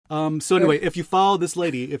So anyway, if you follow this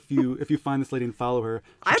lady, if you find this lady and follow her,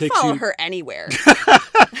 I'd follow her anywhere.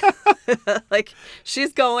 Like,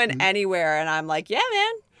 she's going anywhere, and I'm like, yeah,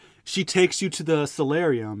 man. She takes you to the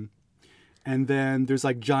solarium, and then there's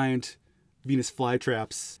like giant Venus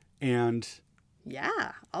flytraps, and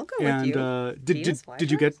yeah, I'll go with you.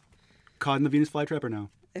 Did you get caught in the Venus flytrap or no?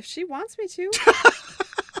 If she wants me to,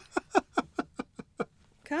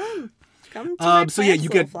 come to my so yeah, you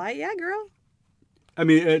get fly, yeah, girl. I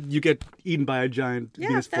mean, you get eaten by a giant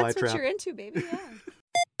Venus flytrap. Yeah, that's what you're into, baby. Yeah.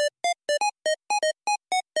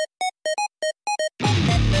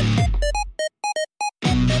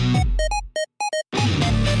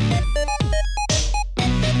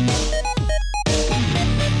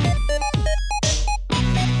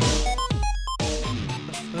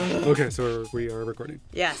 Okay, so we are recording.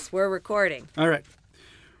 Yes, we're recording. All right.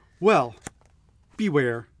 Well,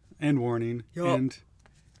 beware and warning and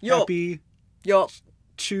happy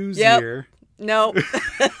choose year. Nope.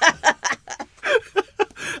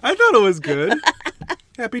 I thought it was good.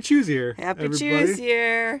 Happy choose year. Happy everybody. choose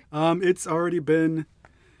year. It's already been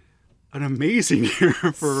an amazing year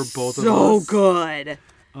for both of us. So good.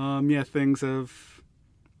 Yeah, things have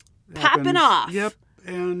popping happened. off. Yep.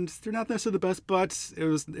 And they're not necessarily the best, but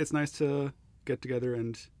it's nice to get together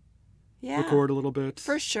and record a little bit.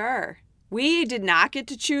 For sure. We did not get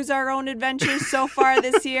to choose our own adventures so far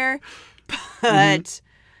this year, but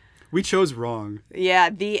we chose wrong. Yeah,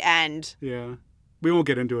 the end. Yeah. We won't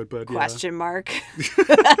get into it, but Question mark.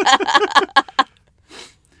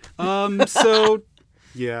 So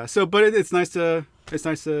but it's nice to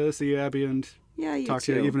see you, Abby, and talk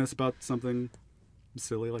to you, even if it's about something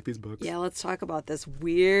silly like these books. Yeah, let's talk about this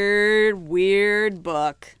weird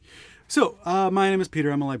book. So, my name is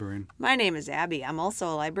Peter. I'm a librarian. My name is Abby. I'm also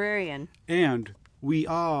a librarian. And we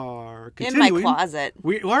are continuing. In my closet.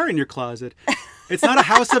 We are in your closet. It's not a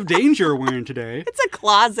house of danger we're in today. It's a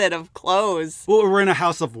closet of clothes. Well, we're in a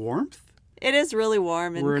house of warmth. It is really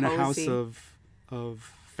warm and we're in cozy. A house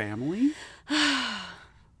of family.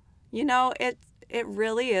 You know, it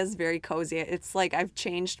really is very cozy. It's like I've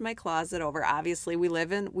changed my closet over. Obviously, we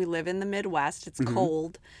live in the Midwest. It's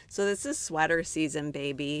cold. So this is sweater season,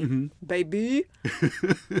 baby. Baby.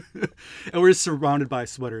 And we're surrounded by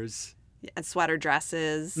sweaters. And sweater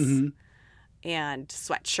dresses and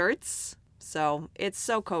sweatshirts. So it's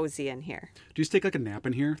so cozy in here. Do you take like a nap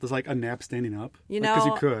in here? There's like a nap standing up? You know, because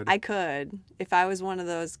you could. I could. If I was one of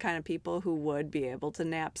those kind of people who would be able to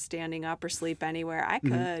nap standing up or sleep anywhere, I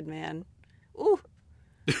could, man. Ooh.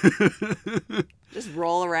 Just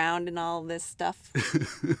roll around in all this stuff.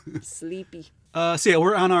 Sleepy. So yeah,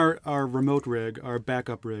 we're on our remote rig, our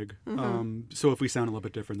backup rig. So if we sound a little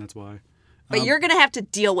bit different, that's why. But you're going to have to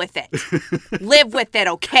deal with it. Live with it,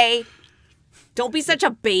 okay? Don't be such a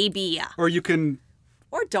baby. Or you can...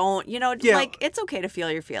 Or don't. You know, like, it's okay to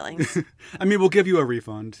feel your feelings. I mean, we'll give you a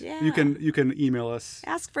refund. Yeah. You can email us.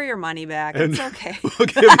 Ask for your money back. It's okay. We'll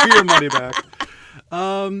give you your money back.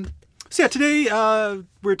 So yeah, today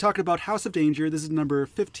we're talking about House of Danger. This is number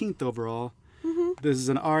 15th overall. This is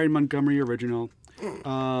an R. Montgomery original.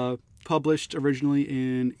 Published originally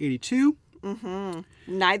in 1982.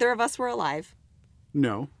 Neither of us were alive.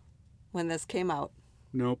 No. When this came out.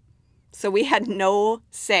 Nope. So we had no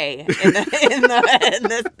say in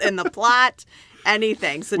the plot,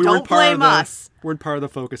 anything. So don't blame us. We're part of the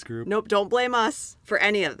focus group. Nope, don't blame us for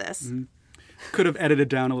any of this. Could have edited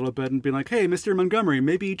down a little bit and been like, hey, Mr. Montgomery,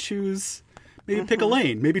 maybe pick a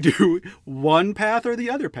lane. Maybe do one path or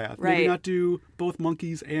the other path. Right. Maybe not do both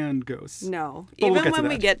monkeys and ghosts. No. But even when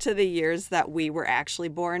we get to the years that we were actually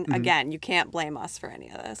born, again, you can't blame us for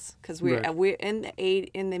any of this. Because we in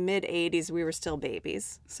the mid 80s, we were still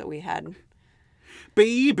babies. So we had...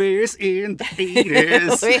 Babies in the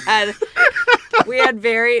 80s.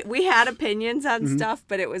 we had opinions on stuff,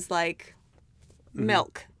 but it was like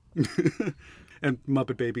milk. And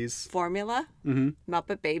Muppet Babies. Formula?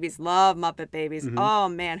 Muppet Babies. Love Muppet Babies. Oh,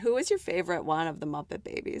 man. Who was your favorite one of the Muppet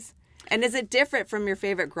Babies? And is it different from your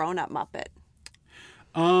favorite grown-up Muppet?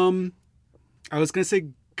 I was going to say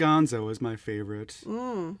Gonzo is my favorite.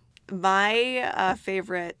 My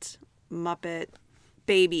favorite Muppet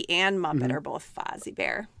Baby and Muppet are both Fozzie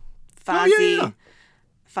Bear. Fozzie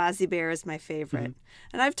Bear is my favorite.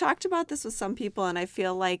 And I've talked about this with some people, and I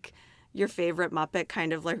feel like your favorite Muppet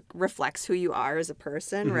kind of like reflects who you are as a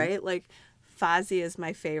person, right? Like Fozzie is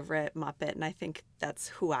my favorite Muppet, and I think that's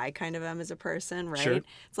who I kind of am as a person, right? Sure.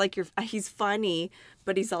 It's like he's funny,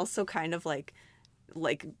 but he's also kind of like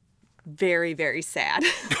very, very sad.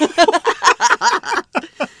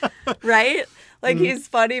 Right? Like he's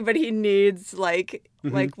funny, but he needs like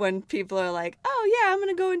when people are like, "Oh yeah, I'm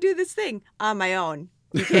going to go and do this thing on my own."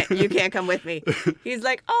 You can't come with me. He's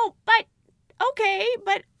like, oh, but okay,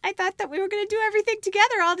 but I thought that we were going to do everything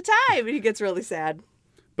together all the time. And he gets really sad.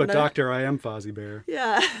 But Doctor, I am Fozzie Bear.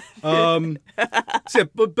 Yeah. So yeah,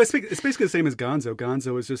 but it's basically the same as Gonzo.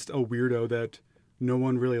 Gonzo is just a weirdo that no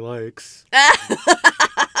one really likes.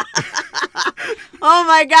 Oh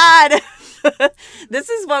my God. This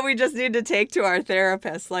is what we just need to take to our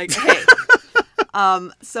therapist. Like, hey.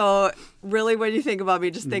 So really when you think about me,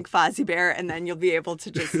 just think Fozzie Bear, and then you'll be able to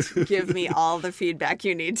just give me all the feedback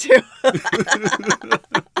you need to.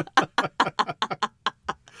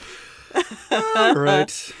 All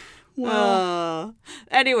right. Well,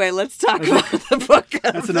 anyway, let's talk about the book.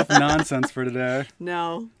 That's enough nonsense for today.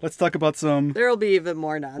 No. Let's talk about some There'll be even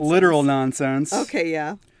more nonsense. literal nonsense. Okay,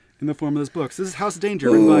 yeah. In the form of this book. This is House of Danger,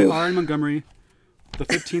 written by R. Montgomery, the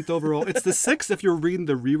 15th overall. It's the 6th if you're reading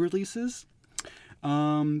the re-releases.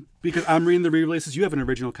 Because I'm reading the re-releases. You have an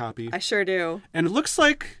original copy. I sure do. And it looks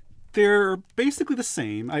like they're basically the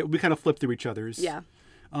same. We kind of flip through each other's. Yeah.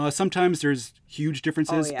 Sometimes there's huge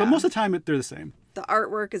differences, Oh, yeah. but most of the time they're the same. The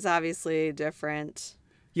artwork is obviously different.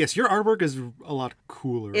 Yes, your artwork is a lot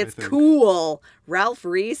cooler. It's I think. cool. Ralph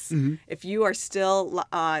Reese, Mm-hmm. if you are still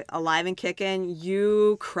alive and kicking,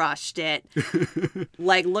 you crushed it.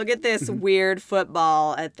 Like, look at this Mm-hmm. weird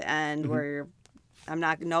football at the end where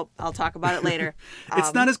I'll talk about it later.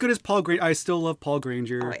 It's not as good as Paul Granger. I still love Paul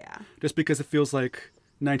Granger. Oh, yeah. Just because it feels like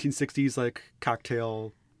 1960s like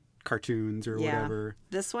cocktail cartoons or Yeah. whatever.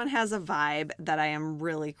 This one has a vibe that I am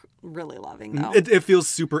really, really loving, though. It feels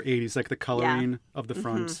super 80s, like the coloring of the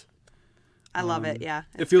front. I love it, yeah.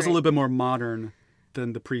 It feels great. a little bit more modern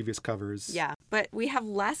than the previous covers. Yeah, but we have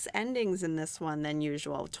less endings in this one than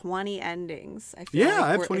usual. 20 endings. I feel Yeah, like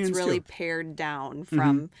I have 20 it's endings really too. pared down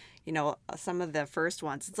from, some of the first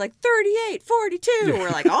ones. It's like 38, 42.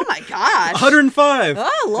 We're like, oh my gosh. 105.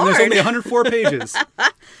 Oh, And Lord. there's only 104 pages.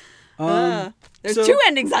 There's so- 2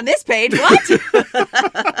 endings on this page. What?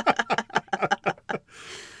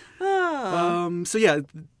 So yeah,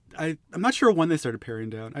 I'm not sure when they started paring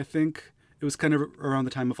down. I think it was kind of around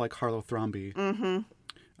the time of like Harlow Thromby,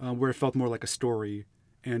 where it felt more like a story,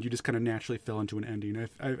 and you just kind of naturally fell into an ending.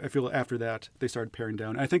 I feel after that they started paring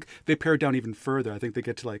down. I think they pared down even further. I think they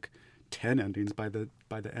get to like 10 endings by the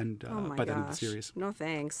end Oh my by the end of the gosh. series. No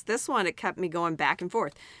thanks. This one, it kept me going back and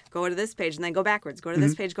forth. Go to this page and then go backwards. Go to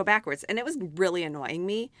this page, go backwards. And it was really annoying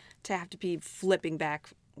me to have to be flipping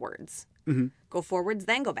backwards. Go forwards,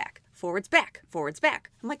 then go back. Forwards, back. Forwards, back.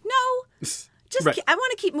 I'm like, no. Just Right. I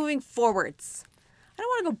want to keep moving forwards. I don't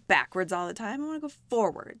want to go backwards all the time. I want to go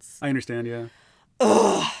forwards. I understand, yeah.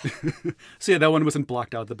 So yeah, that one wasn't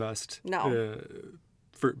blocked out the best. No.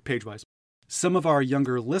 For page-wise. Some of our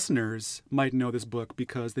younger listeners might know this book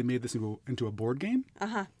because they made this into a board game.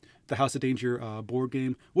 Uh-huh. The House of Danger board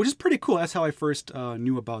game, which is pretty cool. That's how I first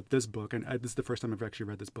knew about this book, and this is the first time I've actually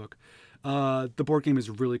read this book. The board game is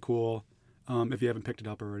really cool if you haven't picked it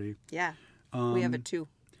up already. Yeah. We have it too.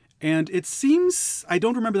 And it seems, I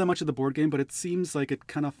don't remember that much of the board game, but it seems like it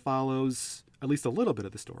kind of follows at least a little bit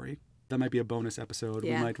of the story. That might be a bonus episode.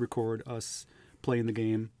 Yeah. We might record us playing the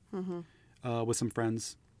game with some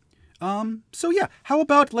friends. So yeah, how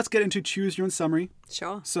about let's get into choose your own summary.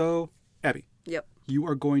 Sure. So, Abby, Yep. you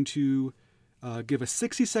are going to give a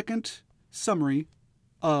 60-second summary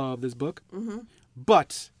of this book,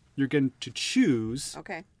 but you're going to choose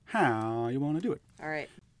Okay. how you want to do it. All right.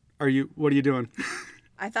 What are you doing?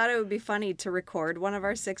 I thought it would be funny to record one of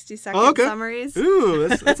our 60-second summaries Ooh,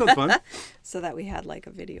 that sounds fun. so that we had like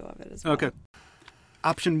a video of it as well. Okay.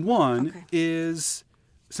 Option 1 Okay. is,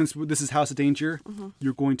 since this is House of Danger,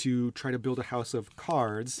 you're going to try to build a house of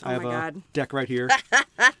cards. I have my a God. deck right here.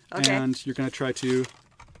 Okay. And you're going to try to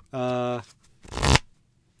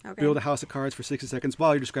Okay. build a house of cards for 60 seconds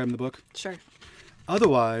while you're describing the book. Sure.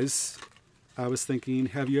 Otherwise, I was thinking,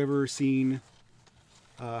 have you ever seen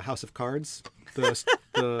House of Cards,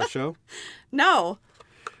 the show? No.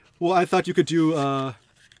 Well, I thought you could do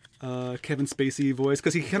Kevin Spacey voice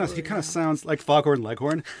because he kind of sounds like Foghorn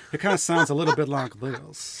Leghorn. It kind of sounds a little bit like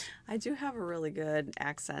this. I do have a really good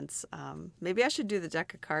accents. Maybe I should do the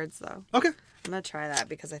deck of cards though. Okay. I'm gonna try that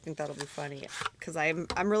because I think that'll be funny. Because I'm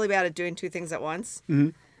really bad at doing 2 things at once.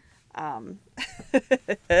 Yep.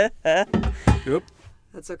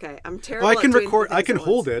 That's okay. I'm terrible. Well, I can at doing record. 2 I things can at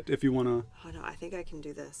hold once. it if you want to. Oh no, I think I can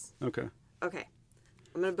do this. Okay. Okay.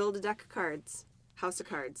 I'm gonna build a deck of cards. House of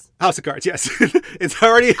cards. House of Cards. Yes, it's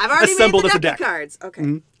already I've already assembled made as the a deck deck. of cards.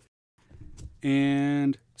 Okay.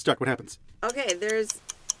 And start. What happens? Okay.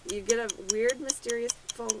 You get a weird, mysterious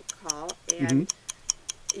phone call, and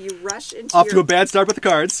you rush into Off to a bad start with the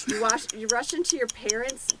cards. You rush into your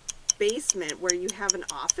parents' basement where you have an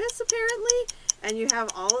office apparently, And you have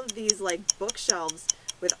all of these like bookshelves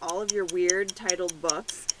with all of your weird titled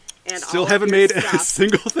books. And Still all haven't of your made stuff. a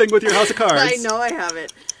single thing with your House of Cards. I know I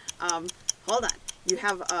haven't. Hold on. You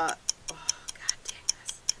have oh god dang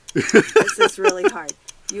this. This is really hard.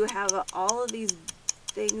 You have all of these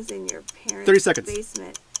things in your parents' 30 seconds.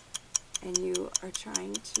 basement, and you are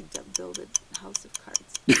trying to build a house of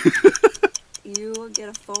cards. You get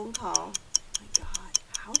a phone call. My God,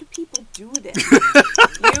 how do people do this?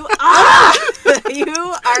 You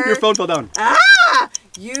are. Your phone fell down.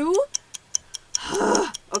 You.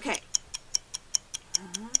 Okay.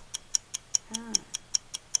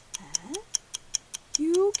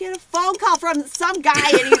 You get a phone call from some guy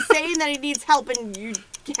and he's saying that he needs help, and you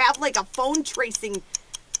have like a phone tracing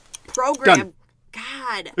program. Done.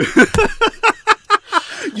 God.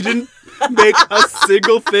 You didn't make a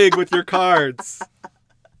single thing with your cards.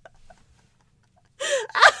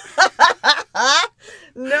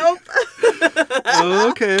 Nope.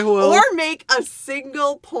 Okay, well. Or make a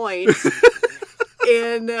single point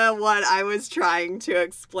in what I was trying to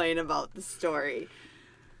explain about the story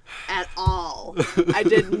at all. I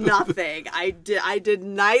did nothing. I did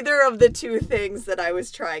neither of the two things that I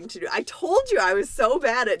was trying to do. I told you I was so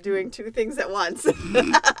bad at doing two things at once.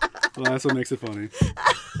 Well, that's what makes it funny.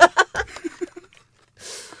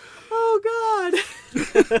 Oh,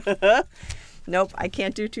 God. Nope, I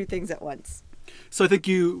can't do two things at once. So I think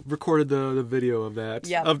you recorded the video of that.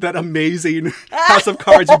 Yep. Of that amazing House of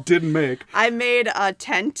Cards you didn't make. I made a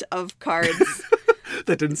tent of cards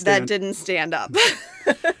That didn't stand. that didn't stand up.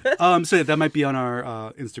 So yeah, that might be on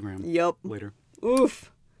our Instagram Yep. later. Oof.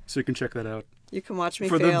 So you can check that out. You can watch me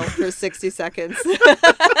For fail for 60 seconds.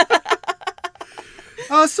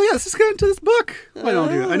 So yeah, let's just get into this book. Why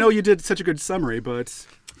don't you? I know you did such a good summary, but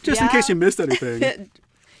just in Yeah. case you missed anything.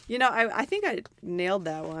 You know, I think I nailed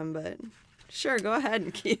that one, but sure, go ahead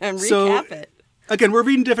and recap So, it. Again, we're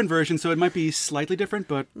reading different versions, so it might be slightly different,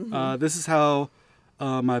 but this is how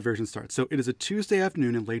my version starts. So it is a Tuesday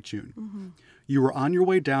afternoon in late June. You were on your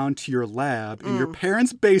way down to your lab in your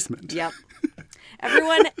parents' basement. Yep.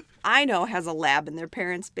 Everyone I know has a lab in their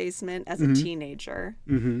parents' basement as a teenager.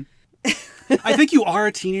 I think you are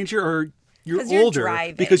a teenager or you're 'Cause you're older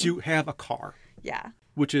driving. because you have a car, Yeah.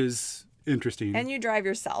 which is interesting. And you drive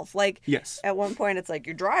yourself. Like, Yes. at one point, it's like,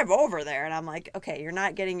 you drive over there. And I'm like, okay, you're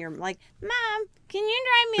not getting your, like, Mom, can you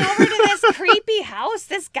drive me over to this creepy house?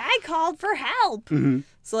 This guy called for help.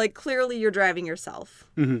 So, like, clearly you're driving yourself.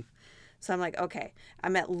 So I'm like, okay,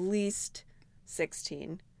 I'm at least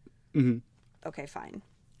 16. Okay, fine.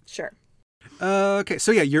 Sure. Okay,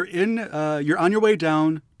 so yeah, you're on your way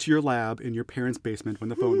down to your lab in your parents' basement when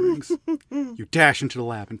the phone rings. You dash into the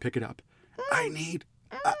lab and pick it up. I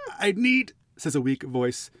need, says a weak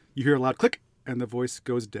voice. You hear a loud click, and the voice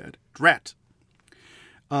goes dead. Drat.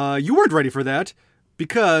 You weren't ready for that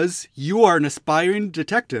because you are an aspiring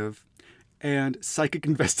detective and psychic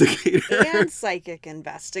investigator. And psychic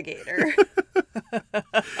investigator.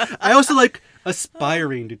 I also like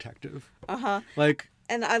aspiring detective. Like,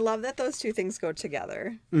 And I love that those two things go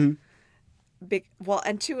together. Well,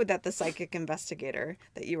 and two, that the psychic investigator,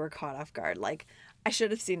 that you were caught off guard. Like, I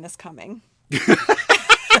should have seen this coming.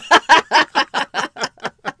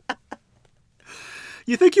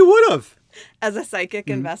 you think you would have. As a psychic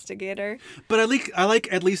investigator. But I like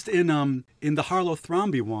at least in the Harlow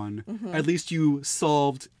Thrombey one, at least you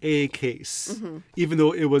solved a case, even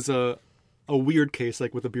though it was a weird case,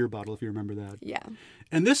 like with a beer bottle, if you remember that. Yeah.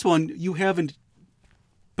 And this one, you haven't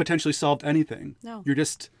potentially solved anything. No. You're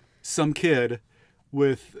just some kid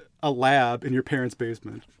with a lab in your parents'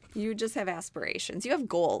 basement. You just have aspirations. You have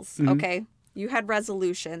goals, okay? You had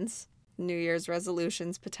resolutions, New Year's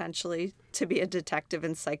resolutions, potentially, to be a detective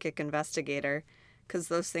and psychic investigator, because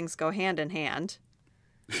those things go hand in hand.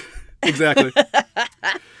 Exactly.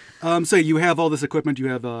 So you have all this equipment. You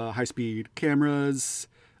have high-speed cameras.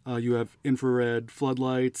 You have infrared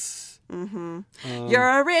floodlights. You're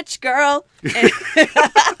a rich girl.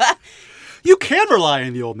 You can rely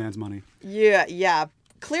on the old man's money. Yeah.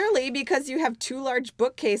 Clearly, because you have two large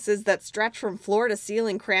bookcases that stretch from floor to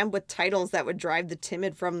ceiling, crammed with titles that would drive the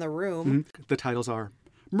timid from the room. The titles are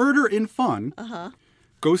Murder in Fun,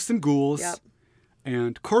 Ghosts and Ghouls,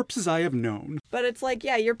 and Corpses I Have Known. But it's like,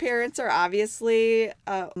 yeah, your parents are obviously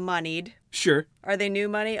moneyed. Sure. Are they new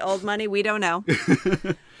money, old money? We don't know.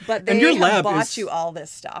 But And they your have lab bought is- you all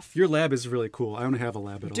this stuff. Your lab is really cool. I don't have a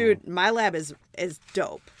lab at all. Dude, my lab is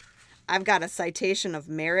dope. I've got a citation of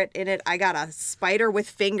merit in it. I got a spider with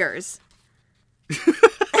fingers.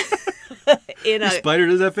 Your spider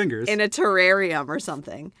does have fingers. In a terrarium or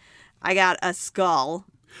something. I got a skull.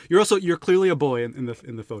 You're clearly a boy in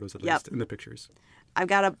the photos, at least, in the pictures. I've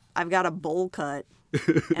got a bowl cut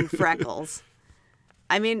and freckles.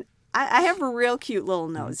 I mean, I have a real cute little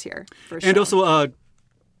nose here, for sure. And also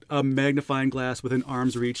a magnifying glass within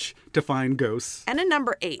arm's reach to find ghosts. And a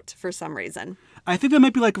number 8 for some reason. I think that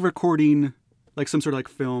might be like recording, like some sort of like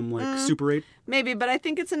film, like Super 8. Maybe, but I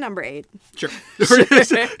think it's a number 8. Sure.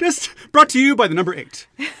 Just brought to you by the number 8.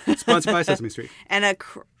 Sponsored by Sesame Street. And a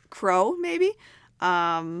crow, maybe.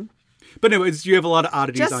 But anyways, you have a lot of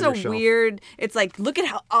oddities Just on so your shelf. weird. It's like, look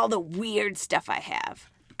at all the weird stuff I have.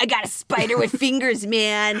 I got a spider with fingers,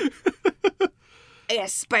 man. I got a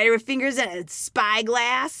spider with fingers and a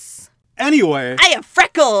spyglass. Anyway. I have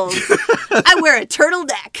freckles. I wear a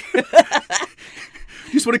turtleneck.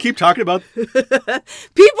 You just want to keep talking about...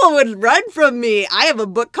 People would run from me. I have a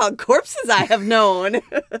book called Corpses I Have Known.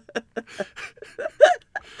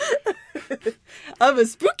 I'm a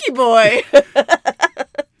spooky boy.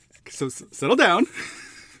 So settle down.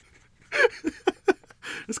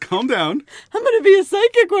 Just calm down. I'm going to be a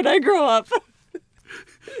psychic when I grow up.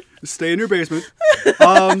 Stay in your basement.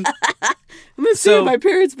 I'm going to stay in my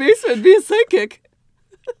parents' basement and be a psychic.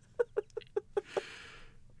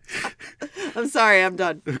 I'm sorry, I'm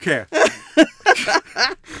done. Okay.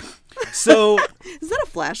 So... Is that a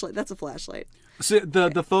flashlight? That's a flashlight. So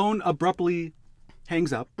the phone abruptly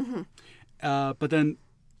hangs up. Mm-hmm. But then...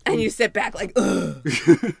 And you sit back like, ugh.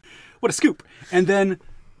 What a scoop. And then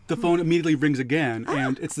the phone immediately rings again,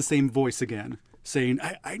 and it's the same voice again, saying,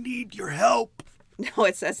 I need your help. No,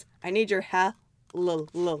 it says, I need your help.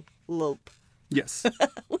 Yes.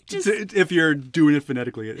 Which is... If you're doing it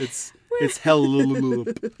phonetically, it's hell.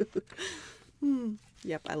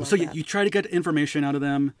 Yep, I love So that. you try to get information out of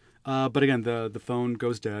them, but again, the phone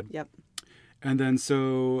goes dead. Yep. And then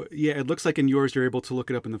it looks like in yours you're able to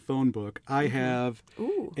look it up in the phone book. I have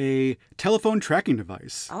a telephone tracking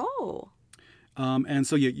device. Oh. And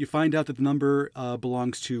so you find out that the number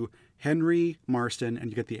belongs to Henry Marston,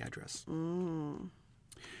 and you get the address.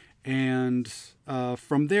 And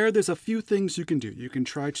from there, there's a few things you can do. You can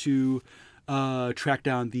try to track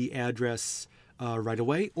down the address right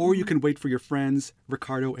away, or you can wait for your friends,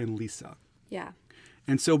 Ricardo and Lisa. Yeah.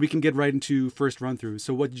 And so we can get right into first run through.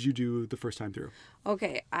 So what did you do the first time through?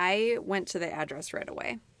 Okay, I went to the address right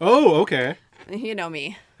away. Oh, okay. You know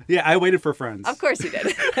me. Yeah, I waited for friends. Of course you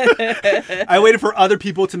did. I waited for other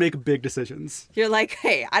people to make big decisions. You're like,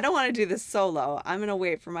 hey, I don't want to do this solo. I'm going to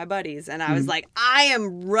wait for my buddies. And I was like, I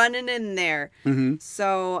am running in there. Mm-hmm.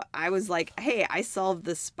 So I was like, hey, I solved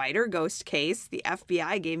the spider ghost case. The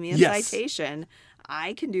FBI gave me a citation.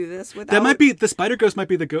 I can do this without... That might be... The spider ghost might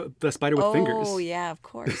be the spider with fingers. Oh, yeah, of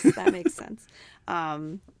course. That makes sense. So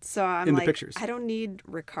I'm in like, the pictures. I don't need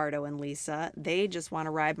Ricardo and Lisa. They just want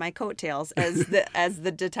to ride my coattails as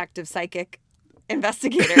the detective psychic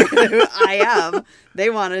investigator who I am. They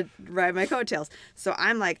want to ride my coattails. So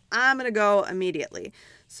I'm like, I'm going to go immediately.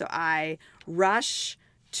 So I rush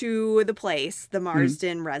to the place, the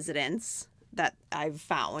Marsden residence that I've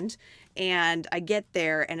found. And I get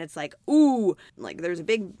there and it's like, ooh, like there's a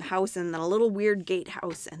big house and then a little weird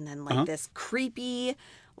gatehouse and then like this creepy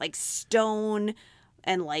like stone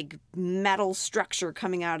and like metal structure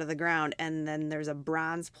coming out of the ground. And then there's a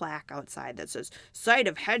bronze plaque outside that says, site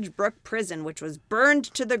of Hedgebrook Prison, which was burned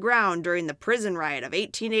to the ground during the prison riot of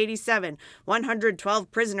 1887.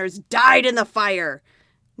 112 prisoners died in the fire.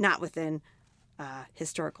 Not within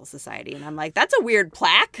historical society. And I'm like, that's a weird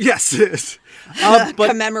plaque. Yes, it is. But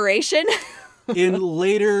commemoration. In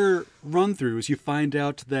later run-throughs, you find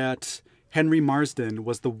out that Henry Marsden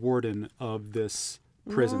was the warden of this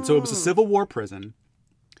prison. So it was a Civil War prison.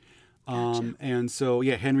 Gotcha. And so,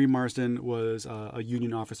 Henry Marsden was a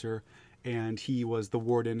Union officer, and he was the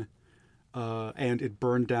warden, and it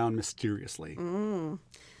burned down mysteriously.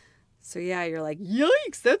 So, you're like,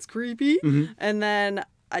 yikes, that's creepy. Mm-hmm. And then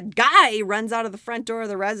a guy runs out of the front door of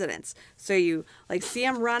the residence. So you like see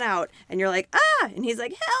him run out and you're like, and he's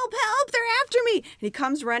like, help, they're after me. And he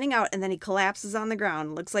comes running out and then he collapses on the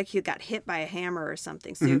ground. Looks like he got hit by a hammer or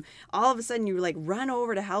something. So all of a sudden you like run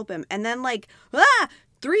over to help him. And then like,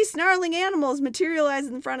 3 snarling animals materialize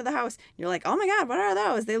in front of the house. You're like, oh my God, what are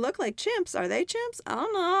those? They look like chimps. Are they chimps? I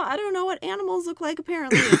don't know. I don't know what animals look like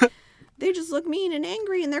apparently. They just look mean and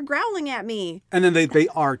angry and they're growling at me. And then they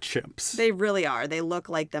are chimps. They really are. They look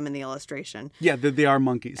like them in the illustration. Yeah, they are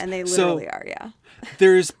monkeys. And they literally are, yeah.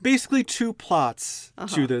 There's basically 2 plots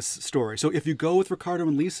to this story. So if you go with Ricardo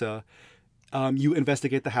and Lisa, you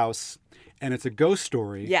investigate the house and it's a ghost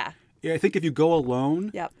story. Yeah. I think if you go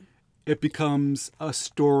alone, yep, it becomes a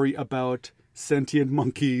story about sentient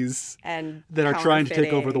monkeys and that are trying to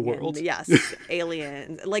take over the world. And, yes,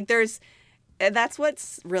 aliens. Like that's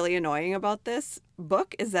what's really annoying about this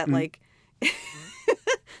book is that like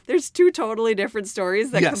There's two totally different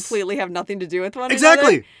stories that Yes. completely have nothing to do with one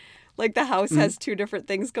Exactly. another. Like the house has two different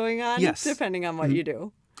things going on, Yes. depending on what you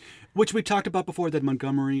do. Which we talked about before, that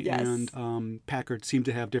Montgomery Yes. and Packard seem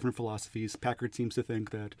to have different philosophies. Packard seems to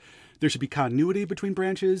think that there should be continuity between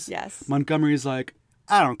branches. Yes. Montgomery's like,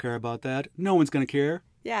 I don't care about that. No one's going to care.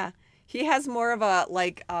 Yeah. He has more of a,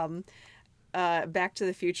 like, Back to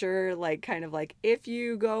the Future, like, kind of like, if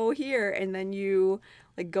you go here and then you,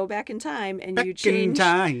 like, go back in time and you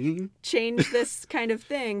change this kind of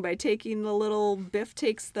thing by taking the little, Biff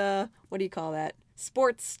takes the, what do you call that?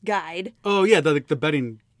 Sports guide. Oh, yeah, the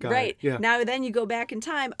betting guy. Right. Yeah. Now then you go back in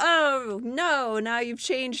time. Oh, no, now you've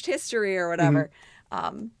changed history or whatever.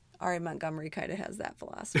 R.A. Montgomery kind of has that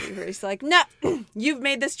philosophy where he's like, no, you've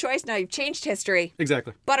made this choice. Now you've changed history.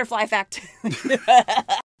 Exactly. Butterfly effect.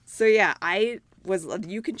 So, yeah,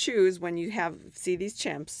 you can choose when you see these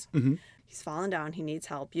chimps. He's fallen down. He needs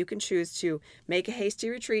help. You can choose to make a hasty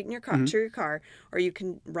retreat in your car, to your car, or you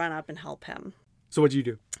can run up and help him. So what did you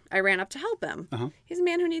do? I ran up to help him. He's a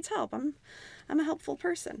man who needs help. I'm a helpful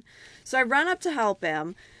person. So I run up to help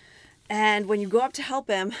him. And when you go up to help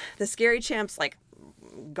him, the scary champ's like,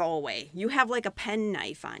 go away. You have like a pen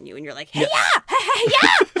knife on you. And you're like, hey, yeah, hey,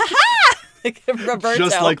 yeah, ha-ha. Like Roberto.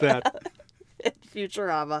 Just like that. In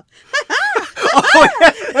Futurama. Oh,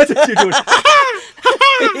 yeah, that's what you're doing.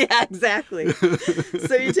 Yeah, exactly.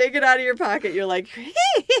 So you take it out of your pocket. You're like,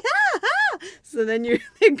 so then you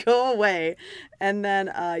go away. And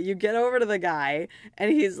then you get over to the guy.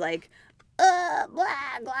 And he's like, blah,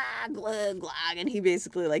 blah, blah, blah. And he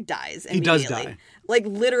basically like dies immediately. He does die. Like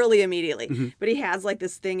literally immediately. But he has like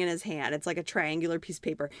this thing in his hand. It's like a triangular piece of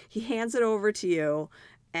paper. He hands it over to you.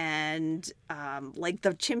 And like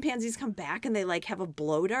the chimpanzees come back and they like have a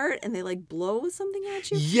blow dart and they like blow something at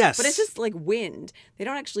you. Yes. But it's just like wind. They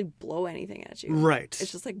don't actually blow anything at you. Right.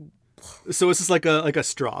 It's just like. So it's just like a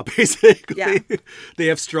straw, basically. Yeah. They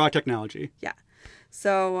have straw technology. Yeah.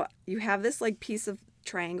 So you have this like piece of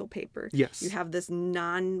triangle paper. Yes. You have this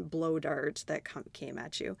non-blow dart that came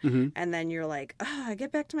at you. And then you're like, I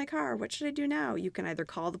get back to my car. What should I do now? You can either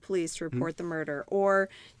call the police to report the murder, or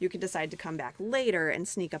you can decide to come back later and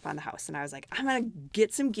sneak up on the house. And I was like, I'm going to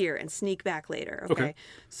get some gear and sneak back later. Okay.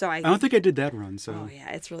 So I don't think I did that run. So. Oh, yeah.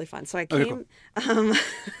 It's really fun. So I Okay, came.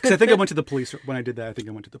 Because I think I went to the police when I did that. I think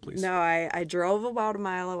I went to the police. No, I drove about a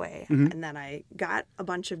mile away, and then I got a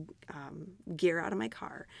bunch of gear out of my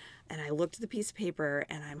car. And I looked at the piece of paper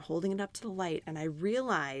and I'm holding it up to the light and I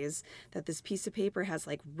realize that this piece of paper has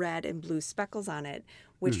like red and blue speckles on it,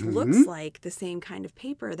 which looks like the same kind of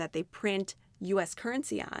paper that they print U.S.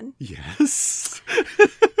 currency on. Yes.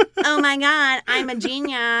 Oh my God, I'm a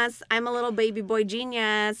genius. I'm a little baby boy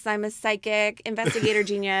genius. I'm a psychic investigator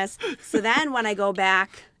genius. So then when I go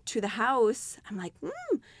back to the house, I'm like,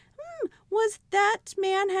 was that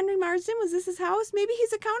man Henry Marsden? Was this his house? Maybe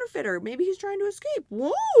he's a counterfeiter. Maybe he's trying to escape.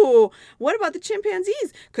 Whoa! What about the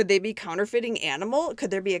chimpanzees? Could they be counterfeiting animal? Could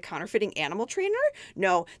there be a counterfeiting animal trainer?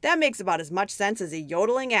 No, that makes about as much sense as a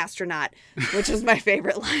yodeling astronaut, which is my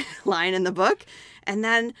favorite line in the book. And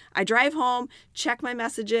then I drive home, check my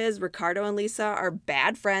messages. Ricardo and Lisa are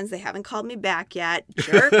bad friends. They haven't called me back yet.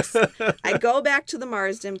 Jerks. I go back to the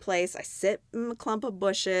Marsden place. I sit in a clump of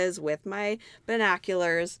bushes with my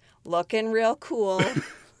binoculars, looking real cool,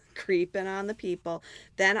 creeping on the people.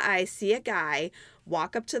 Then I see a guy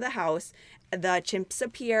walk up to the house. The chimps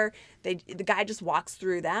appear. The guy just walks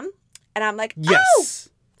through them. And I'm like, yes.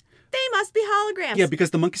 Oh, they must be holograms. Yeah,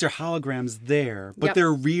 because the monkeys are holograms there, but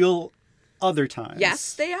they're real other times.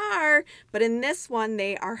 Yes, they are. But in this one,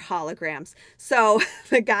 they are holograms. So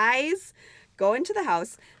the guys go into the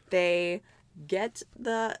house. They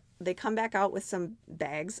come back out with some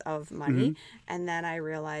bags of money. And then I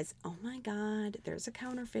realize, oh my God, there's a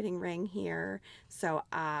counterfeiting ring here. So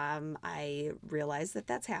I realize that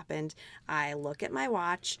that's happened. I look at my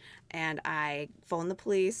watch and I phone the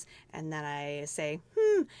police. And then I say,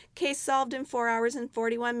 case solved in 4 hours and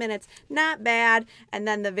 41 minutes. Not bad. And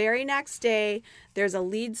then the very next day, there's a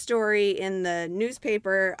lead story in the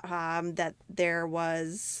newspaper that there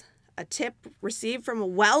was a tip received from a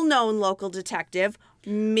well-known local detective,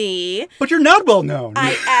 me. But you're not well known.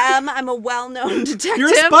 I am. I'm a well-known detective. You're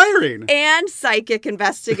aspiring. And psychic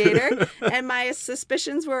investigator. And my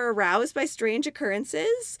suspicions were aroused by strange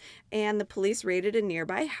occurrences. And the police raided a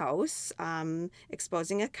nearby house,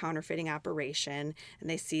 exposing a counterfeiting operation. And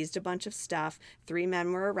they seized a bunch of stuff. 3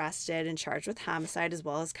 men were arrested and charged with homicide as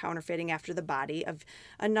well as counterfeiting after the body of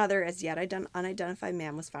another as yet unidentified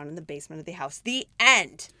man was found in the basement of the house. The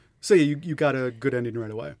end. So yeah, you got a good ending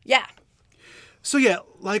right away. Yeah. So yeah,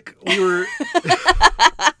 like we were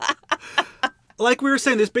like we were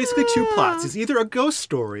saying, there's basically two plots. It's either a ghost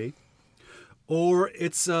story or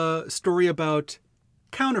it's a story about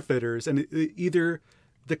counterfeiters. And either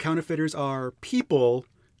the counterfeiters are people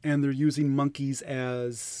and they're using monkeys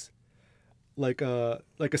as like a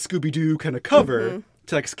Scooby-Doo kind of cover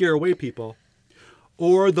to like scare away people.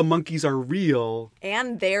 Or the monkeys are real.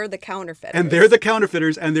 And they're the counterfeiters. And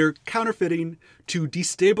they're counterfeiting to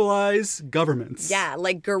destabilize governments. Yeah,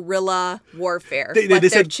 like guerrilla warfare. They they're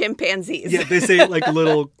said, chimpanzees. Yeah, they say like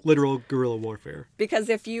literal guerrilla warfare. Because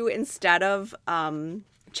if you, instead of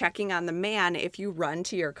checking on the man, if you run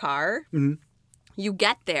to your car, you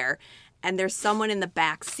get there and there's someone in the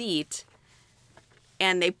back seat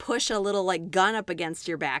and they push a little like gun up against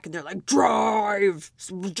your back and they're like, drive,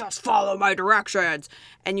 just follow my directions.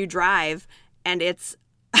 And you drive and it's,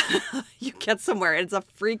 you get somewhere. It's a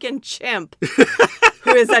freaking chimp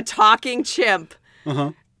who is a talking chimp.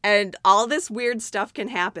 And all this weird stuff can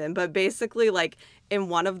happen. But basically, like in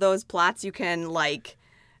one of those plots, you can like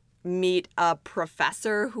meet a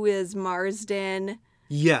professor who is Marsden.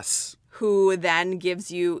 Yes. Who then gives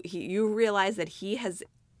you, you realize that he has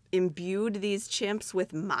imbued these chimps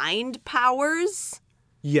with mind powers.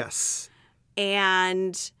 Yes.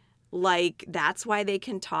 And like that's why they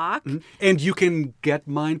can talk. And you can get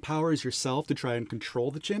mind powers yourself to try and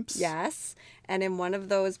control the chimps. Yes. And in one of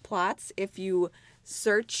those plots, if you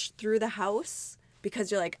search through the house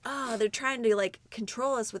because you're like, oh, they're trying to like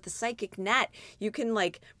control us with the psychic net, you can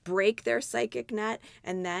like break their psychic net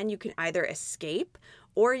and then you can either escape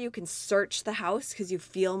or you can search the house because you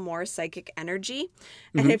feel more psychic energy.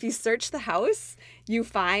 And if you search the house, you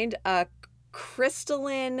find a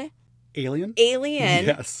crystalline alien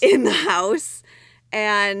yes. in the house.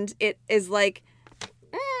 And it is like,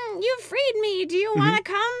 you freed me. Do you want to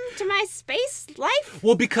come to my space life?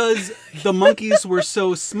 Well, because the monkeys were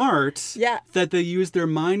so smart that they used their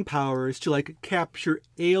mind powers to like capture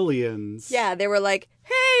aliens. Yeah, they were like,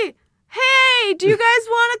 hey, do you guys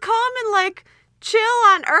want to come and like chill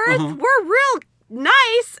on Earth? We're real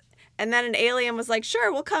nice. And then an alien was like,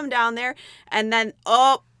 sure, we'll come down there. And then,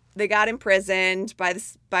 they got imprisoned by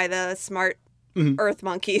the smart Earth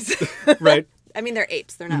monkeys. Right. I mean, they're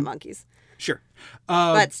apes. They're not monkeys. Sure.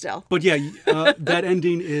 But still. But yeah, that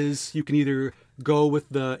ending is you can either go with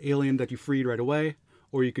the alien that you freed right away,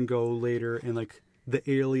 or you can go later and like the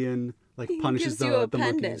alien like punishes the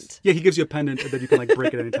monkeys. Yeah, he gives you a pendant that you can like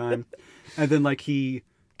break at any time. And then like he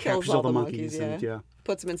kills captures all the monkeys and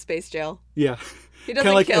puts them in space jail. Yeah. He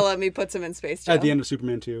doesn't kill him, he puts him in space jail. At the end of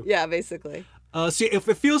Superman 2. Yeah, basically. See, if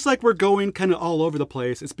it feels like we're going kind of all over the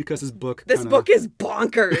place, it's because this book is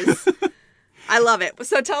bonkers. I love it.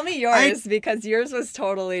 So tell me yours, because yours was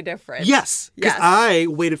totally different. Yes, because I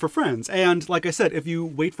waited for friends. And like I said, if you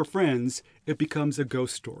wait for friends, it becomes a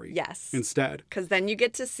ghost story. Yes. Instead. Because then you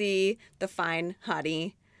get to see the fine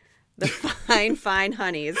honey, the fine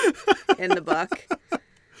honeys in the book.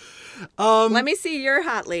 Let me see your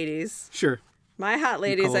hot ladies. Sure. My hot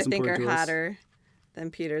ladies, I think, are hotter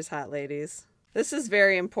than Peter's hot ladies. This is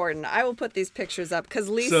very important. I will put these pictures up because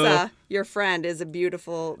Lisa, your friend, is a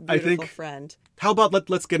beautiful friend. How about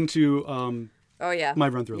let's get into my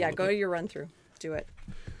run through. Yeah, go to your run through. Do it.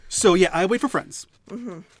 So yeah, I wait for friends.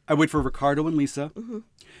 I wait for Ricardo and Lisa,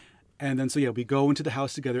 and then we go into the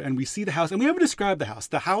house together and we see the house and we haven't described the house.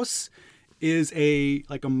 The house is a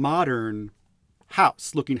modern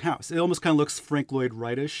looking house. It almost kind of looks Frank Lloyd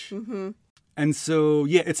Wright-ish. And so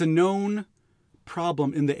it's a known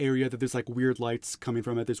problem in the area that there's like weird lights coming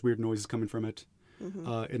from it. There's weird noises coming from it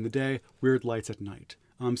in the day, weird lights at night.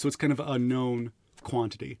 So it's kind of a known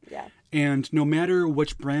quantity. Yeah. And no matter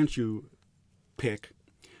which branch you pick,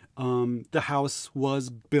 the house was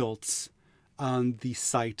built on the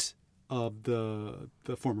site of the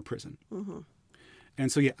former prison.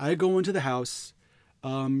 And so I go into the house.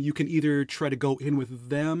 You can either try to go in with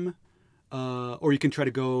them, or you can try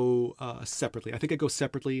to go separately. I think I go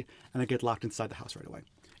separately, and I get locked inside the house right away.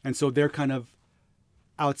 And so they're kind of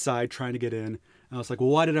outside trying to get in. And I was like, well,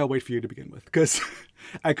 why did I wait for you to begin with? Because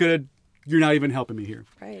you're not even helping me here.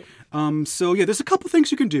 Right. So there's a couple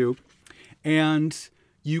things you can do. And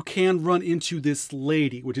you can run into this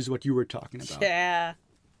lady, which is what you were talking about. Yeah.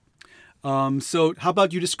 So how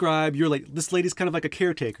about you describe your lady? This lady's kind of like a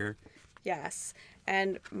caretaker. Yes.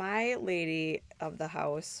 And my lady of the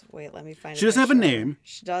house, wait, let me find it. She doesn't have a name.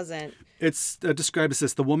 She doesn't. It's described as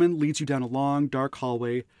this. The woman leads you down a long, dark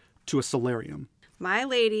hallway to a solarium. My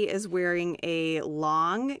lady is wearing a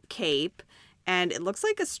long cape, and it looks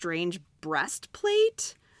like a strange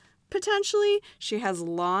breastplate, potentially. She has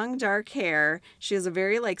long, dark hair. She has a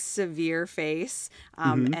very, severe face,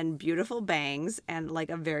 and beautiful bangs, and,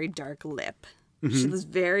 a very dark lip. She was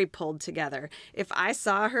very pulled together. If I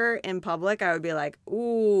saw her in public, I would be like,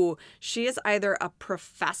 ooh, she is either a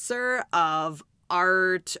professor of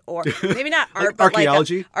art or maybe not art, Like but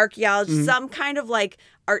archaeology? like archaeology, some kind of like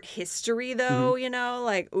art history though, you know,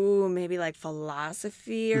 like, ooh, maybe like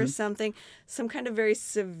philosophy or something, some kind of very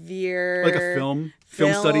severe. Like a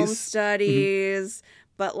film studies,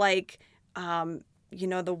 but like, you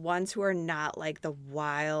know, the ones who are not like the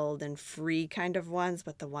wild and free kind of ones,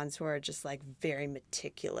 but the ones who are just like very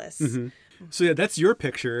meticulous. So yeah, that's your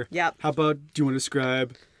picture. Yep. How about, do you want to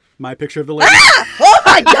describe my picture of the lady? Oh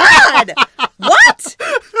my God! What?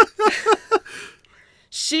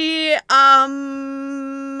 She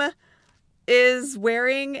is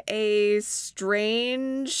wearing a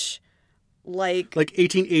strange like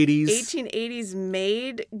 1880s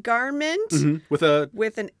made garment with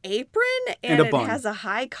an apron and a it bun. has a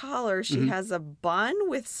high collar. She has a bun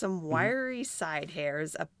with some wiry side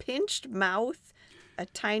hairs, a pinched mouth, a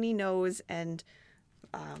tiny nose, and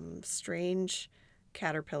strange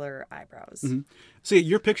caterpillar eyebrows. So yeah,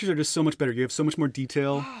 your pictures are just so much better. You have so much more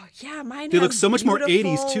detail. Oh, yeah, mine They have look so much more 80s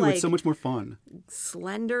beautiful, too. like, It's so much more fun.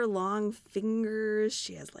 slender, long fingers.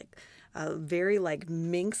 She has like a very like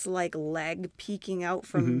minx-like leg peeking out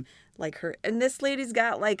from like her. And this lady's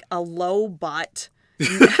got like a low butt.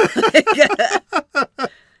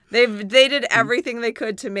 They did everything they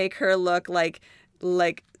could to make her look like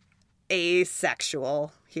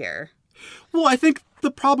asexual here. Well, I think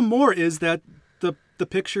the problem more is that the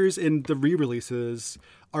pictures in the re-releases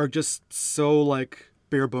are just so like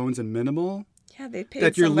bare bones and minimal. Yeah, they paid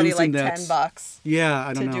That you're somebody like losing that- $10 Yeah,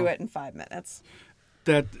 I don't to know. do it in 5 minutes.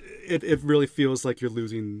 That it really feels like you're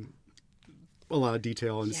losing a lot of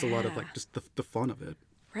detail and just a lot of Yeah. like just the fun of it.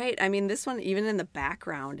 Right. I mean, this one, even in the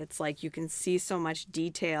background, it's like you can see so much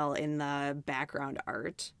detail in the background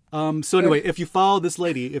art. So anyway, if you follow this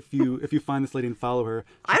lady, if you find this lady and follow her,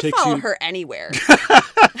 she I takes follow you, her anywhere.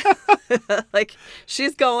 Like,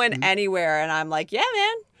 she's going anywhere, and I'm like, yeah,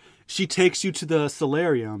 man. she takes you to the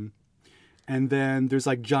solarium, and then there's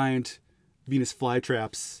like giant Venus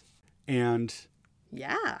flytraps, and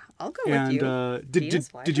Yeah, I'll go with you. Venus did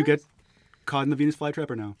you flytraps? get caught in the Venus flytrap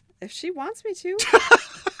or no? If she wants me to.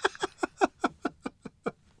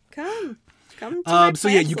 Come to my So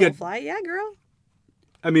yeah, plants, you little get- fly. Yeah, girl.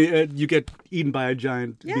 I mean, you get eaten by a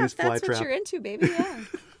giant Yeah, Venus if that's what flytrap. you're into, baby, yeah.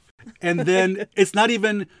 And then it's not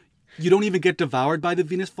even, you don't even get devoured by the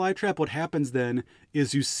Venus flytrap. What happens then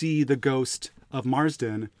is you see the ghost of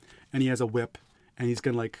Marsden, and he has a whip, and he's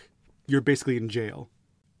gonna like, you're basically in jail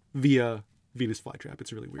via Venus flytrap.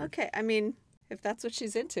 It's really weird. Okay, I mean, if that's what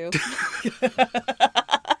she's into.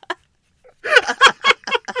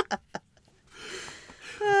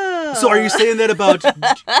 So are you saying that about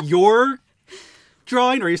your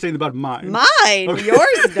drawing, or are you saying about mine? Mine,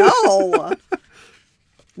 yours, no.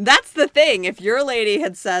 That's the thing. If your lady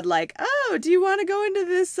had said like, "Oh, do you want to go into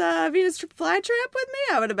this Venus flytrap with me?"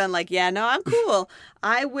 I would have been like, "Yeah, no, I'm cool.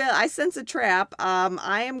 I will. I sense a trap.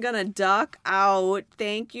 I am gonna duck out.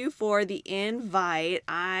 Thank you for the invite.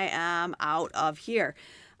 I am out of here.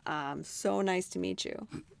 So nice to meet you."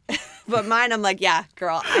 But mine, I'm like, "Yeah,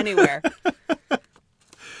 girl, anywhere,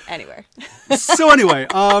 anywhere." So anyway,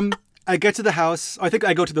 I get to the house. I think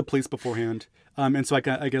I go to the police beforehand. And so I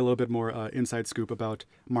get a little bit more inside scoop about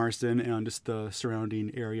Marsden and just the surrounding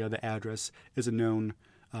area. The address is a known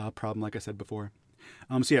problem, like I said before.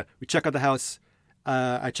 So yeah, we check out the house.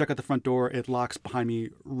 I check out the front door. It locks behind me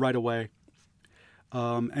right away.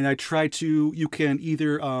 And I try to, you can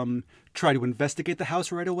either try to investigate the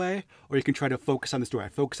house right away, or you can try to focus on this door. I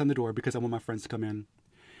focus on the door because I want my friends to come in.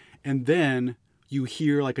 And then you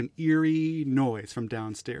hear like an eerie noise from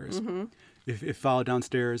downstairs. Mm-hmm. If you follow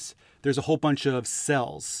downstairs, there's a whole bunch of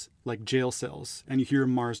cells, like jail cells, and you hear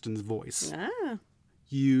Marsden's voice. Ah.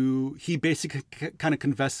 He basically kind of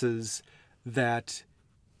confesses that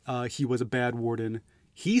he was a bad warden.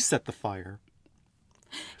 He set the fire.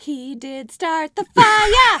 He did start the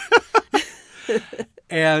fire.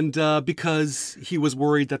 And because he was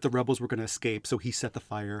worried that the rebels were going to escape, so he set the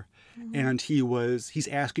fire. Mm-hmm. And he's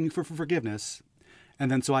asking for forgiveness. And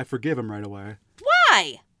then so I forgive him right away.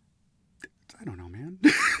 Why? I don't know, man.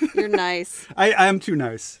 You're nice. I am too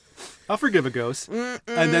nice. I'll forgive a ghost. And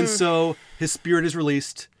then so his spirit is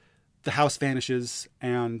released, the house vanishes,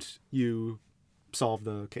 and you solve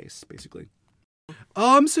the case, basically.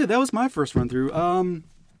 So that was my first run through.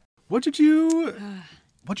 What'd you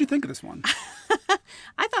think of this one?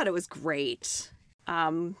 I thought it was great.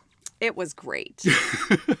 It was great.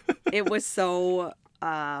 It was so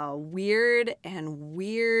weird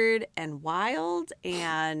and wild,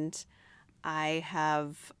 and I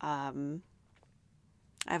have a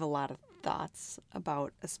lot of thoughts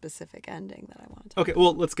about a specific ending that I want to. Okay,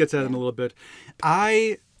 well, let's get to that in a little bit.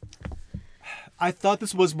 I thought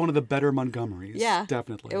this was one of the better Montgomerys. Yeah,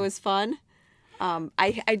 definitely. It was fun.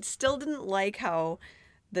 I still didn't like how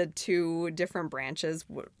the two different branches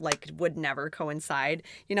would never coincide.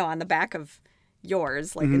 You know, on the back of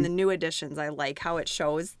yours, like in the new editions, I like how it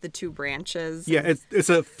shows the two branches. Yeah, it's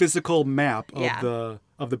a physical map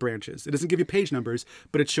of the branches. It doesn't give you page numbers,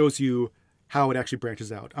 but it shows you how it actually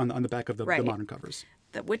branches out on the back of the modern covers.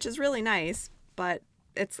 Which is really nice, but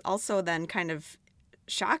it's also then kind of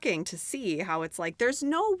shocking to see how it's like there's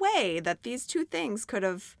no way that these two things could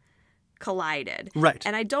have collided. Right.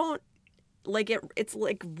 And I don't like it. It's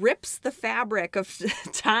like rips the fabric of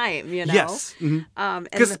time, you know? Yes.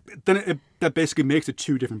 Because then that basically makes it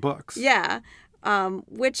two different books. Yeah.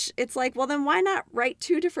 Which it's like, well, then why not write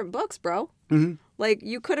two different books, bro? Mm-hmm. Like,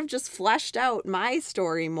 you could have just fleshed out my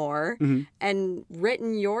story more and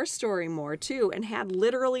written your story more, too, and had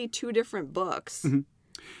literally two different books.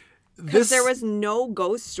 Because there was no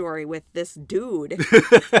ghost story with this dude.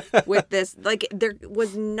 With this, like, there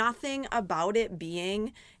was nothing about it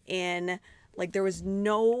being in, like, there was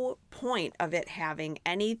no point of it having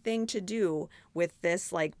anything to do with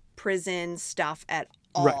this, like, prison stuff at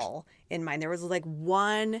all in mind. There was, like,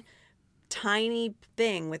 one tiny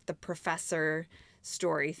thing with the professor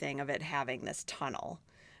story thing of it having this tunnel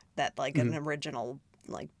that, like, an original,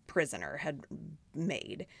 like, prisoner had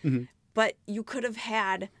made. But you could have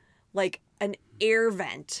had, like, an air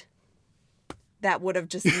vent that would have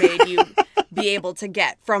just made you be able to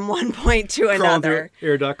get from one point to another.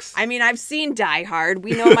 Air ducts. I mean, I've seen Die Hard.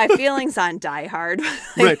 We know my feelings on Die Hard.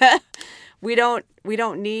 Right. We don't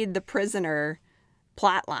need the prisoner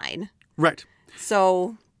plot line. Right.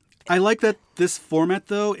 So I like that this format,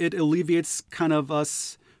 though. It alleviates kind of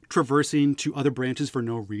us traversing to other branches for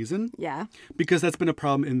no reason. Yeah. Because that's been a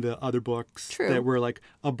problem in the other books. True. That where, like,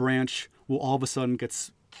 a branch will all of a sudden get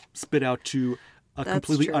spit out to a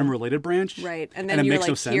completely true. Unrelated branch. Right. And then you,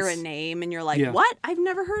 like, hear a name and you're like, what? I've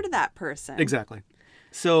never heard of that person. Exactly.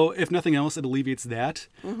 So, if nothing else, it alleviates that.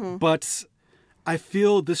 But I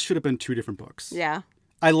feel this should have been two different books. Yeah.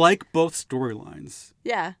 I like both storylines.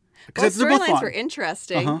 Yeah. Because both storylines were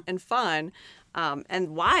interesting and fun and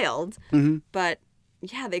wild. But,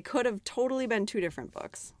 yeah, they could have totally been two different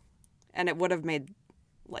books. And it would have made,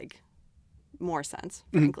 like, more sense,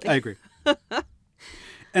 frankly. I agree.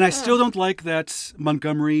 And I still don't like that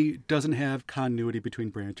Montgomery doesn't have continuity between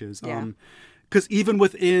branches. Because even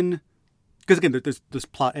within... Because, again, there's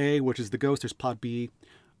plot A, which is the ghost. There's plot B,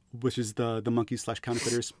 which is the monkeys /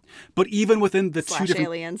 counterfeiters. But even within the two different...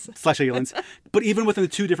 aliens. / aliens. But even within the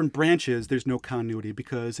two different branches, there's no continuity.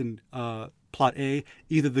 Because in plot A,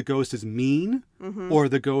 either the ghost is mean or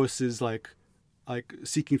the ghost is, like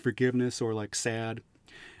seeking forgiveness or, like, sad.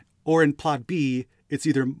 Or in plot B, it's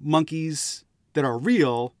either monkeys that are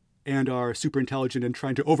real and are super intelligent and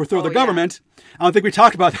trying to overthrow the government. I don't think we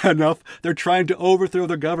talked about that enough. They're trying to overthrow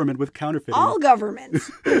the government with counterfeiting. All governments.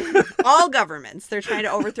 All governments. They're trying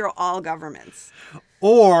to overthrow all governments.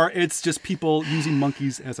 Or it's just people using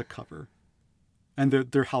monkeys as a cover. And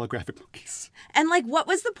they're holographic monkeys. And, like, what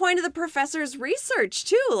was the point of the professor's research,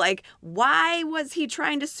 too? Like, why was he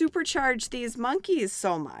trying to supercharge these monkeys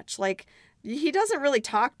so much? Like, he doesn't really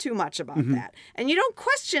talk too much about that. And you don't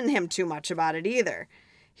question him too much about it either.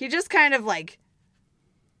 He just kind of like,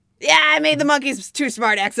 yeah, I made the monkeys too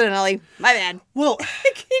smart accidentally. My bad. Well,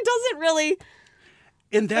 he doesn't really.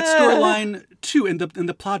 In that storyline, too, in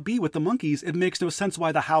the plot B with the monkeys, it makes no sense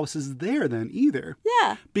why the house is there then either.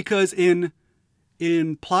 Yeah. Because in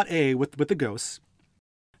plot A with the ghosts,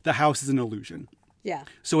 the house is an illusion. Yeah.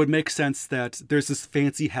 So it makes sense that there's this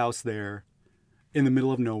fancy house there in the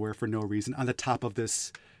middle of nowhere for no reason on the top of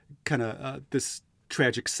this kind of this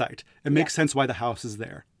tragic site. It makes sense why the house is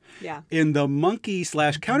there. Yeah. In the monkey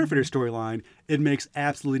 / counterfeiter storyline, it makes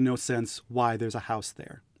absolutely no sense why there's a house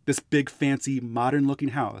there. This big, fancy, modern-looking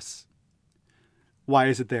house. Why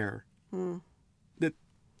is it there?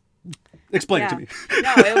 Explain it to me.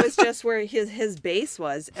 No, it was just where his base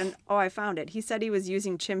was. And, I found it. He said he was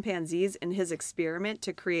using chimpanzees in his experiment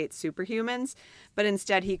to create superhumans, but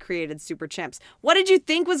instead he created super chimps. What did you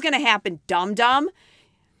think was going to happen, dum-dum?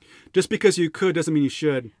 Just because you could doesn't mean you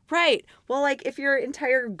should. Right. Well, like, if your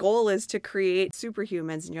entire goal is to create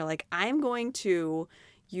superhumans and you're like, I'm going to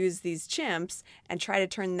use these chimps and try to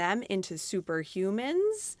turn them into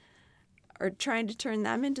superhumans, or trying to turn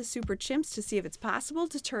them into super chimps to see if it's possible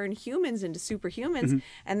to turn humans into superhumans.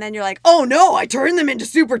 And then you're like, oh no, I turned them into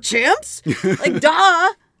super chimps? Like,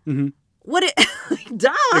 duh. What like,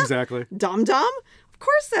 duh. Exactly. Dum-dum? Of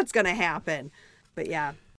course that's going to happen. But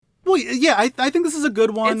yeah. Well, yeah, I think this is a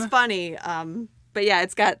good one. It's funny. But yeah,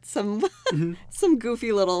 it's got some some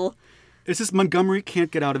goofy little... It's just Montgomery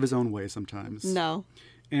can't get out of his own way sometimes. No.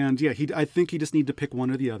 And yeah, I think he just need to pick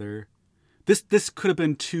one or the other. This could have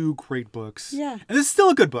been 2 great books. Yeah. And this is still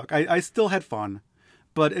a good book. I still had fun.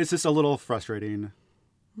 But it's just a little frustrating.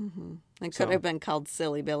 Mm-hmm. It could have been called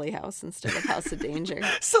Silly Billy House instead of House of Danger.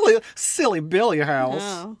 Silly Billy House.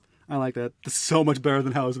 Oh. I like that. That's so much better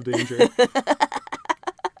than House of Danger.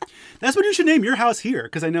 That's what you should name your house here.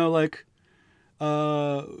 Because I know, like,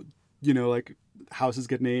 like houses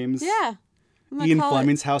get names. Yeah. Ian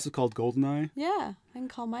Fleming's house is called Goldeneye. Yeah. I can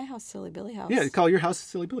call my house Silly Billy House. Yeah, call your house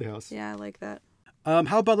Silly Billy House. Yeah, I like that.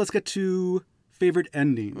 How about let's get to favorite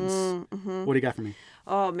endings? Mm-hmm. What do you got for me?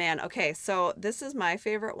 Oh, man. Okay, so this is my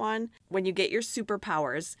favorite one. When you get your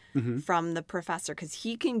superpowers from the professor, because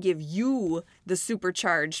he can give you the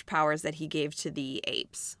supercharged powers that he gave to the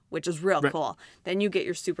apes, which is real cool. Then you get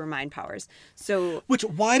your super mind powers. So,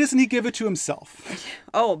 why doesn't he give it to himself?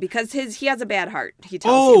 Oh, because he has a bad heart, he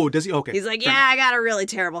tells you. Does he? Okay. He's like, I got a really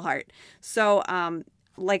terrible heart. So,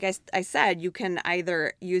 like I said, you can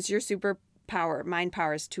either use your mind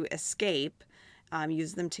powers to escape,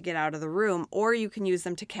 use them to get out of the room, or you can use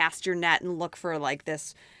them to cast your net and look for like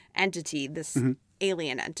this entity, this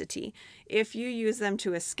alien entity. If you use them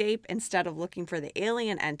to escape instead of looking for the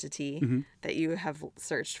alien entity that you have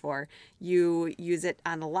searched for, you use it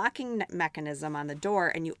on the locking mechanism on the door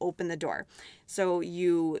and you open the door. So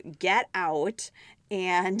you get out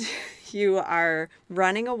and you are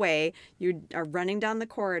running away, you are running down the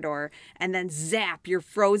corridor, and then zap, you're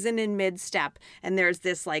frozen in mid-step, and there's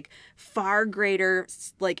this, like, far greater,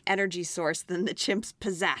 like, energy source than the chimps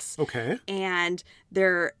possess. Okay. And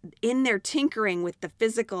they're in there tinkering with the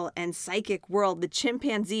physical and psychic world. The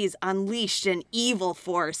chimpanzees unleashed an evil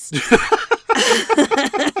force.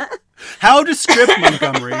 How to script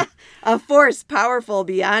Montgomery. A force powerful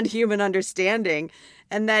beyond human understanding.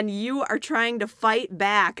 And then you are trying to fight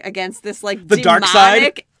back against this, like, the demonic dark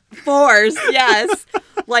side force. Yes.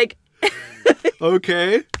 Like.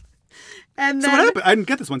 Okay. And then so what happened? I didn't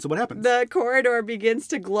get this one. So what happens? The corridor begins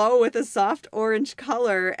to glow with a soft orange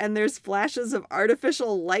color, and there's flashes of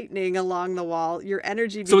artificial lightning along the wall. Your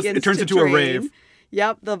energy begins to it turns into drain. a rave.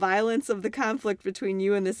 Yep, the violence of the conflict between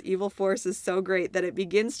you and this evil force is so great that it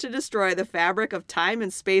begins to destroy the fabric of time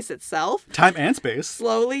and space itself. Time and space.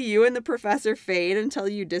 Slowly, you and the professor fade until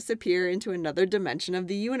you disappear into another dimension of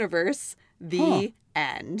the universe. The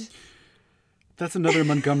end. That's another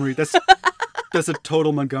Montgomery. That's a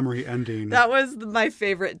total Montgomery ending. That was my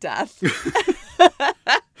favorite death.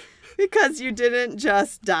 Because you didn't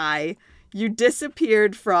just die. You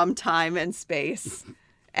disappeared from time and space.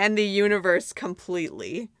 And the universe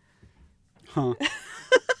completely. Huh.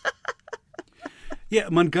 Yeah,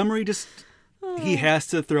 Montgomery he has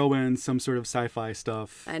to throw in some sort of sci-fi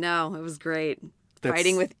stuff. I know, it was great.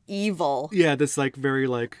 Fighting with evil. Yeah, that's like very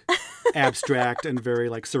like abstract and very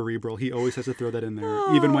like cerebral. He always has to throw that in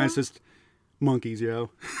there, even when it's just monkeys,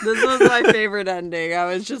 yo. This was my favorite ending. I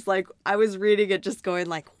was just like, I was reading it just going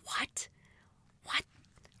like, what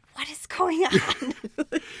is going on?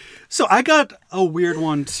 So I got a weird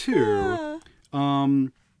one too.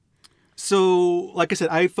 So like I said,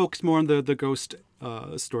 I focused more on the ghost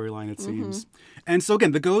storyline, it seems. And so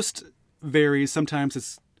again, the ghost varies. Sometimes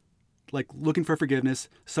it's like looking for forgiveness.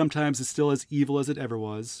 Sometimes it's still as evil as it ever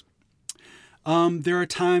was. There are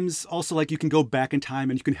times also like you can go back in time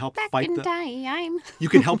and you can help fight you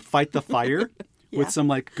can help fight the fire with some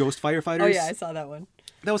like ghost firefighters. Oh yeah, I saw that one.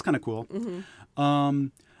 That was kind of cool.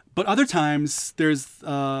 But other times there's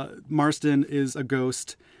Marston is a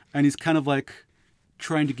ghost and he's kind of like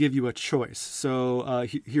trying to give you a choice. So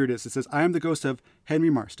here it is. It says, I am the ghost of Henry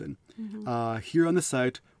Marston, here on the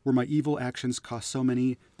site where my evil actions cost so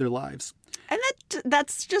many their lives. And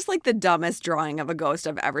that's just like the dumbest drawing of a ghost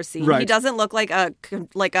I've ever seen. Right. He doesn't look like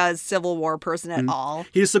a Civil War person at all.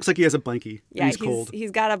 He just looks like he has a blankie. Yeah, and he's cold.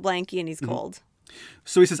 He's got a blankie and he's cold.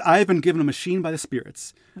 So he says, I have been given a machine by the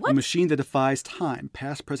spirits, a machine that defies time,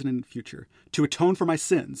 past, present, and future. To atone for my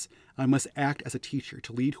sins, I must act as a teacher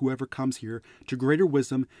to lead whoever comes here to greater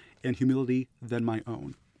wisdom and humility than my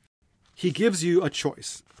own. He gives you a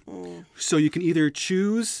choice. So you can either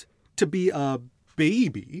choose to be a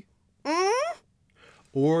baby,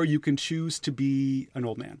 or you can choose to be an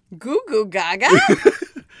old man. Goo goo gaga?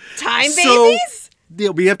 Time babies? Yeah,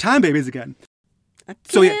 we have time babies again. I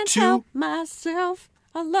can't help myself.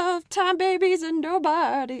 I love time babies and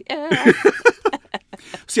nobody else.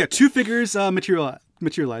 So yeah, 2 figures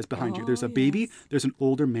materialize behind you. There's a baby, there's an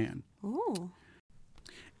older man. Ooh.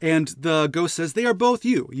 And the ghost says they are both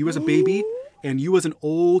you. You as a baby and you as an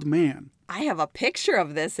old man. I have a picture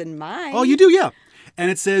of this in mine. Oh, you do, yeah. And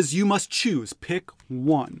it says you must choose. Pick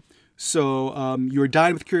one. So you're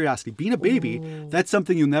dying with curiosity. Being a baby, that's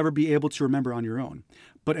something you'll never be able to remember on your own.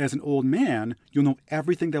 But as an old man, you'll know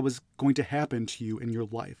everything that was going to happen to you in your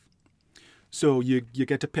life. So you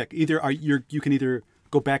get to pick. You can either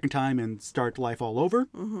go back in time and start life all over,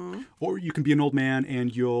 or you can be an old man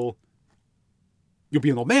and you'll be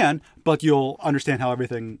an old man, but you'll understand how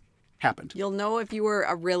everything happened. You'll know if you were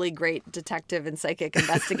a really great detective and psychic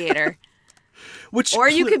investigator. Or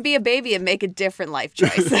you could be a baby and make a different life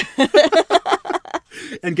choice.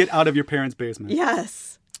 And get out of your parents' basement.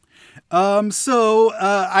 Yes. So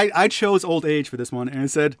I chose old age for this one, and it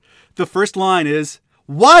said the first line is,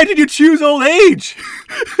 "Why did you choose old age?"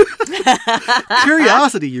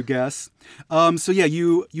 Curiosity, you guess. So yeah,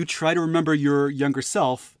 you try to remember your younger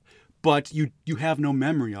self, but you have no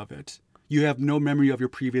memory of it. You have no memory of your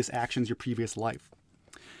previous actions, your previous life.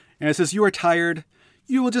 And it says you are tired.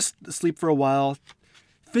 You will just sleep for a while.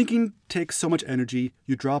 Thinking takes so much energy.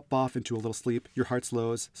 You drop off into a little sleep. Your heart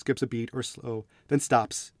slows, skips a beat or slow, then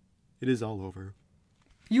stops. It is all over.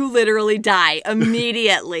 You literally die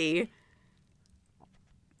immediately.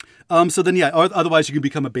 So then, yeah, otherwise you can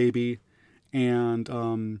become a baby,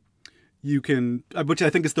 and you can, which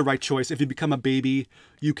I think is the right choice. If you become a baby,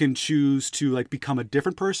 you can choose to like become a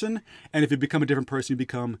different person, and if you become a different person, you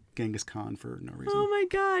become Genghis Khan for no reason. Oh my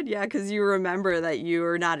God, yeah, because you remember that you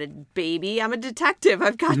are not a baby. I'm a detective.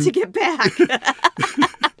 I've got to get back.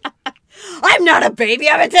 I'm not a baby.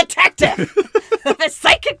 I'm a detective. I'm a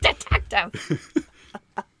psychic detective.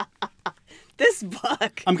 This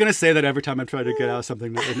book. I'm gonna say that every time I try to get out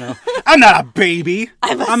something that no, I'm not a baby.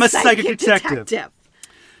 I'm a psychic detective.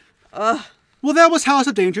 Well, that was House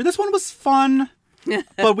of Danger. This one was fun,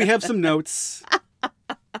 but we have some notes.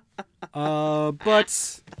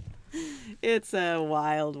 But it's a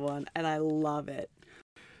wild one, and I love it.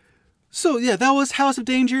 So yeah, that was House of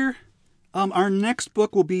Danger. Our next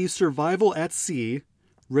book will be Survival at Sea,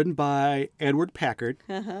 written by Edward Packard.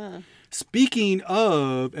 Speaking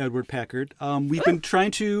of Edward Packard, we've been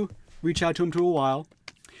trying to reach out to him for a while.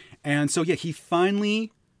 And so, yeah, he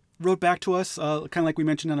finally wrote back to us, kind of like we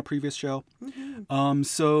mentioned on a previous show.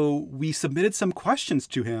 So we submitted some questions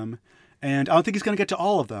to him, and I don't think he's going to get to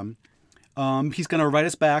all of them. He's going to write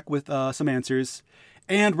us back with some answers,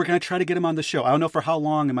 and we're going to try to get him on the show. I don't know for how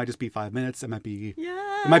long. It might just be 5 minutes. It might be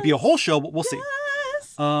a whole show, but we'll see.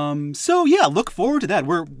 So yeah, look forward to that.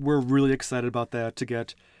 We're really excited about that, to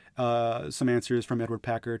get some answers from Edward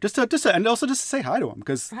Packard, just to and also just to say hi to him,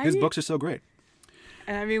 because his books are so great.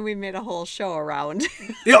 And I mean, we made a whole show around.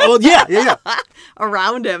 yeah.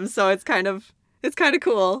 Around him, so it's kind of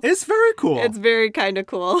cool. It's very cool. It's very kind of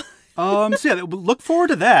cool. So yeah, look forward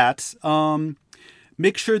to that.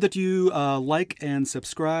 Make sure that you like and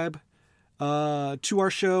subscribe to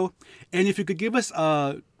our show, and if you could give us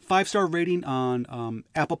a 5-star rating on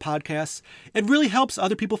Apple Podcasts, it really helps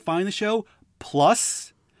other people find the show.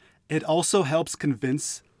 Plus, it also helps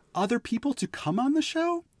convince other people to come on the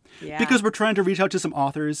show. Yeah. Because we're trying to reach out to some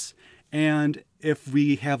authors, and if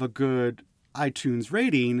we have a good iTunes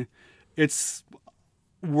rating, it's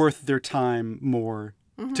worth their time more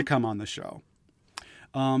to come on the show.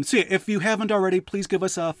 So yeah, if you haven't already, please give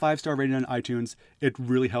us a 5-star rating on iTunes. It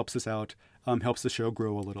really helps us out, helps the show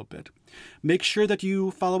grow a little bit. Make sure that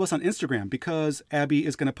you follow us on Instagram, because Abby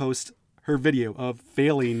is going to post her video of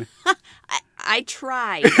failing. I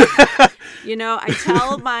tried. I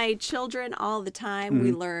tell my children all the time,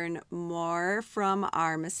 we learn more from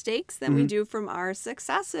our mistakes than we do from our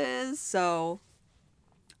successes. So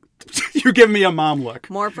you're giving me a mom look.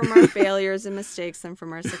 More from our failures and mistakes than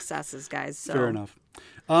from our successes, guys. So. Fair enough.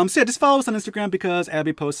 So yeah, just follow us on Instagram, because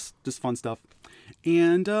Abby posts just fun stuff.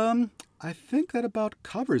 And I think that about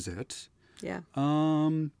covers it. Yeah.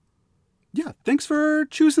 Yeah, thanks for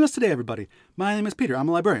choosing us today, everybody. My name is Peter. I'm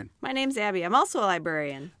a librarian. My name's Abby. I'm also a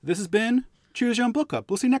librarian. This has been Choose Your Own Book Club.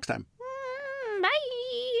 We'll see you next time.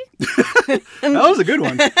 Bye. That was a good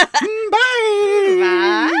one. Bye.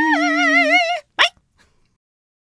 Bye.